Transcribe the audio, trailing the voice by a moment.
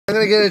I'm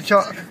gonna get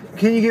a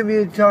Can you get me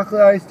a chocolate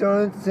iced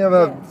donut? See, I have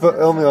a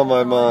filming on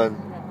my mind.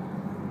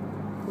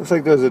 Looks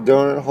like there's a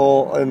donut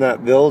hole in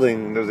that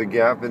building. There's a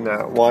gap in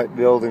that white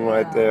building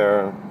right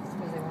there. It's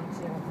because they want to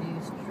see our view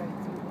straight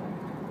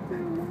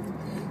through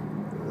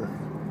there.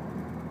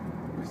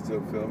 You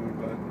still filming,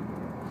 bud?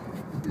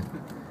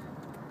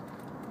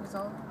 What's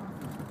all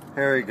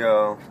Here we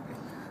go.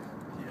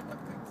 Yeah, I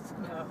think so.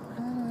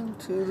 No.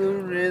 To the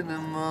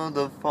rhythm of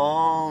the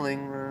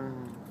falling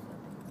rain.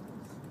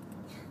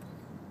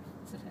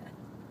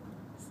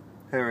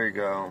 Here we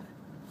go.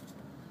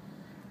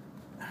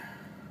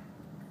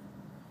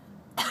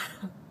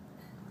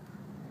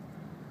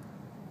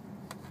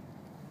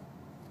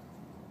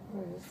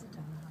 Where is the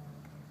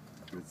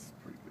donut? It's a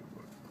pretty good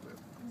clip.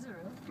 Is it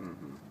really?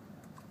 Mm-hmm.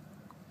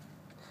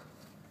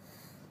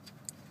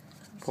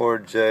 Poor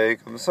Jake.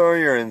 I'm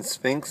sorry you're in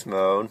Sphinx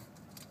mode.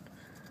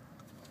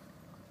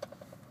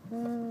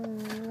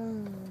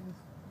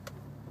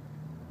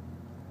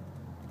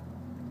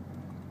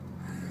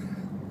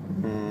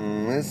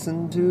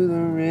 Listen to the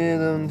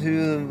rhythm,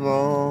 to the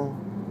ball.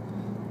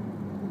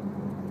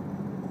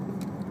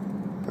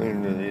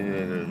 And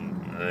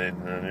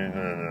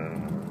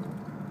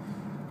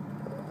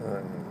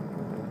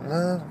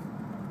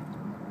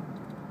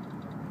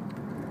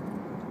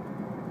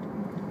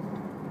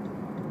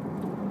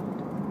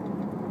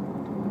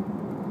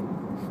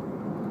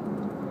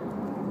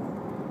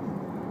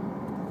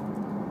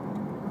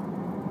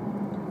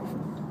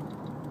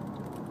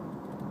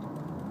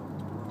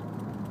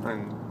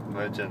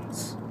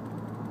legends.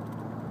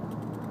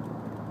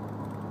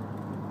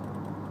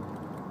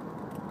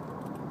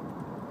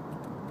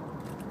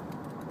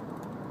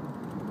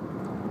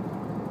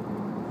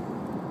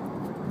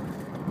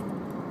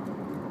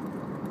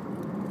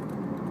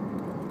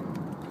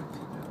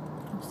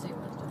 Let's see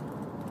what's done.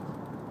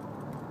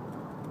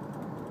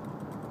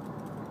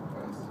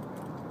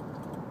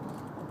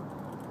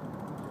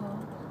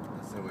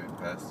 I said we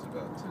passed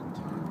about 10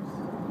 times.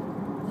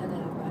 I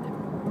know, but I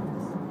never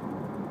noticed.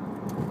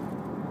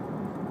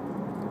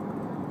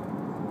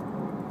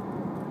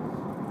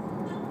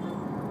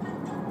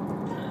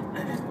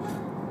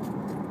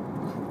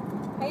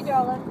 Hey,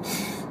 darling.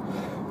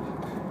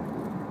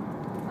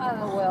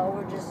 Oh, well,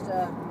 we're just,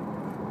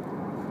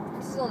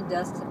 still in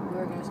Destin. We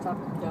were going to stop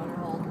at the donut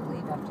hole and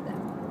leave after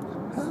that.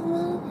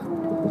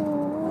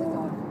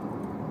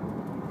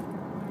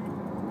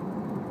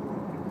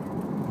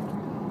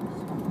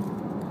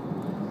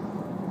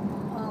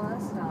 Oh,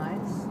 that's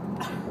nice.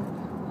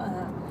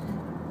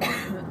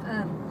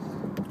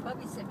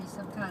 Bubby sent me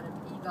some kind of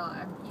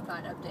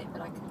e-bite update,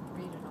 but I couldn't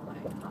read it on my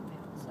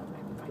Hotmail, so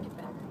maybe when I get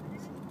back I can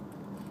see.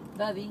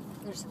 Bubby,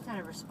 there's some kind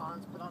of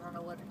response, but I don't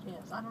know what it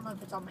is. I don't know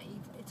if it's on my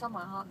it's on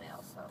my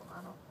Hotmail, so I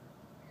don't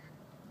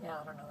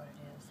know what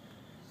it is.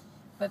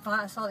 But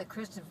I saw that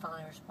Kristen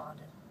finally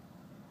responded.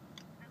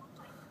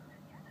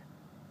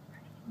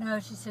 No,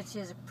 she said she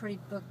has a pretty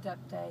booked up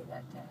day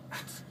that day.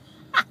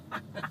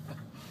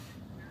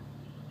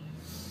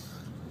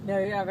 No,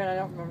 I mean, I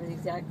don't remember the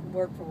exact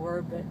word for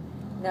word, but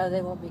no,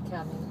 they won't be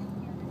coming.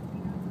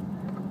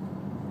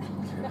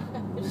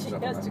 She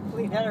has to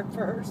clean out her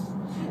purse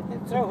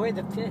and throw away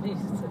the pennies.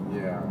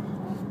 Yeah.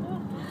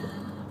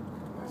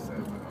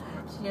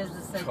 She has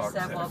the same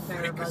savoir faire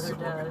her mother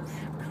does.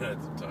 I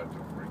had to talk to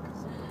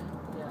Freakasaur.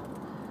 Yeah.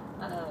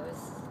 I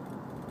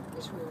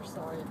wish we were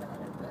sorry about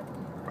it, but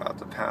We're about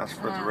to pass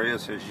for the radio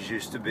station. She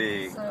used to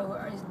be so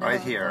is right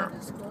Noah here. going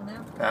to school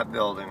now? That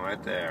building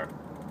right there.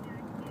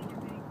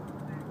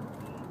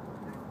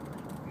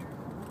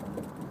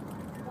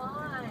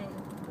 Why?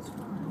 It's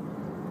fine.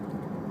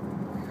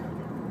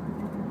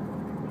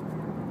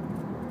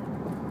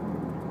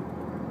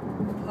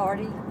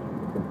 Party.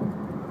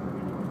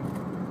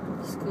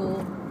 School.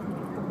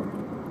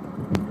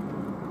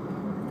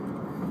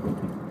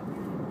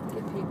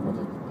 Get people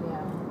to,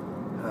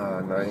 yeah. Ah,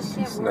 You just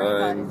can't 96.9,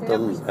 worry about it. the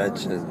Family's fun.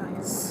 It's not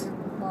legends. your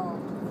fault.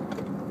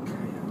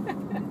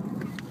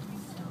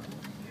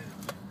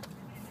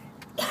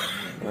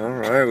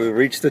 Alright, we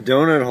reached the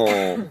donut hole.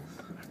 They're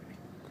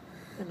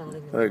not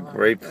even What a alive.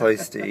 great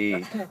place to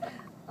eat.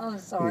 I'm You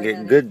sorry, get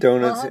honey. good Well, I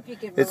donuts. hope you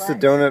can It's the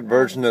relax. donut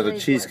version of the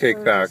Today's Cheesecake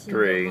what, Thursday, so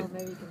Factory.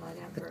 maybe you can lie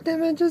down for a bit.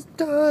 Damn it, just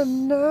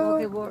done now.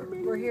 Okay,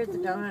 we're here at the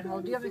donut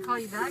hole. Do you want me to call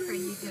you back, or are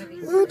you gonna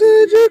be? How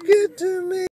did you get to me?